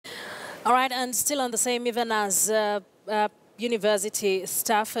All right, and still on the same, even as university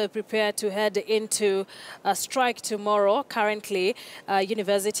staff prepare to head into a strike tomorrow. Currently,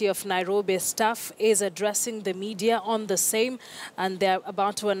 University of Nairobi staff is addressing the media on the same, and they're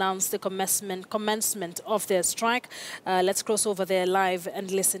about to announce the commencement of their strike. Let's cross over there live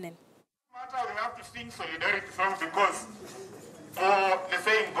and listen in. We have to sing solidarity songs because the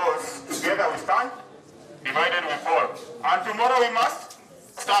saying goes, together we stand, divided we fall. And tomorrow we must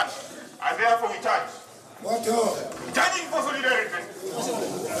stand, and therefore we charge. Charging for solidarity.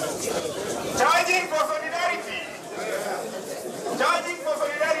 Charging for solidarity. Charging for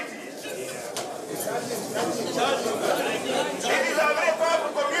solidarity. It is a very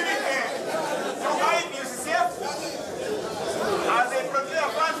powerful community to guide UCCF as they procure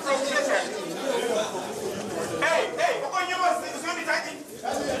funds from nature. Hey, uko nyuma sioni charging.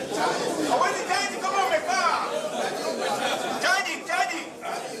 Hawezi charging kama umekaa. Charging.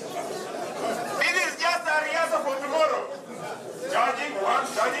 For tomorrow. Charging, 1,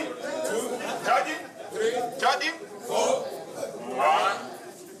 charging, 2, charging, 3, charging, 4, 1,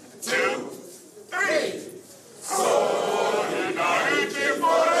 2, 3. Solidarity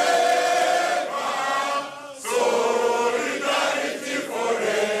forever. Solidarity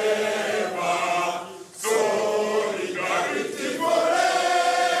forever. Solidarity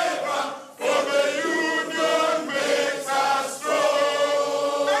forever. For the union makes us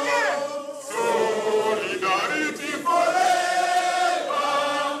strong. Again. Solidarity forever.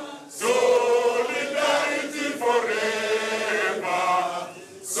 Solidarity forever.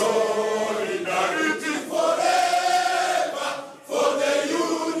 Solidarity forever. For the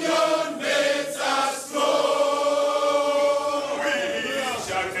union makes us strong. We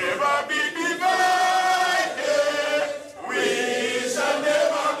shall never be divided. We shall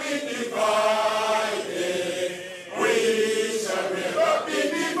never be divided. We shall never be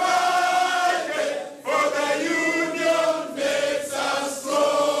divided. For the union makes us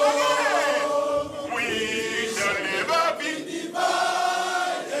strong. We shall never be divided.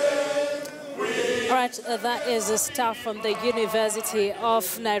 All right, that is the staff from the University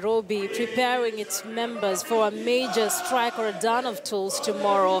of Nairobi preparing its members for a major strike or a down of tools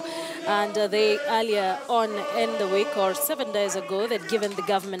tomorrow. And they earlier on in the week, or 7 days ago, they'd given the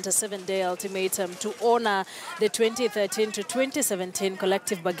government a 7-day ultimatum to honor the 2013 to 2017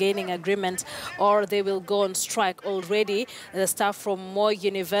 collective bargaining agreement, or they will go on strike. Already, the staff from Moi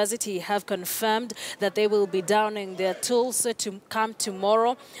University have confirmed that they will be downing their tools to come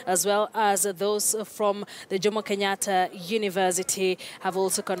tomorrow, as well as those from the Jomo Kenyatta University have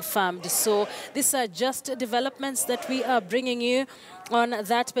also confirmed. So these are just developments that we are bringing you on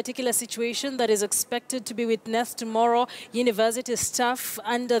that particular situation that is expected to be witnessed tomorrow. University staff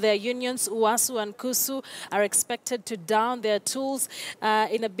under their unions, UASU and KUSU, are expected to down their tools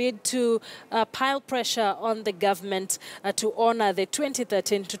in a bid to pile pressure on the government to honor the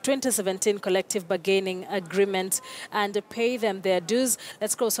 2013 to 2017 collective bargaining agreement and pay them their dues.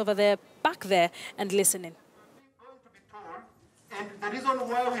 Let's cross over there, back there, and listen in. And the reason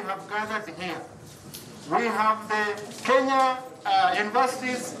why we have gathered here, we have the Kenya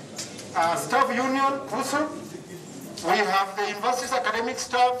Universities Staff Union, KUSU. We have the Universities Academic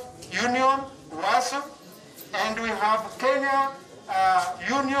Staff Union, UASU. And we have Kenya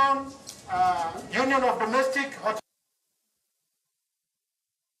Union of Domestic Hotels.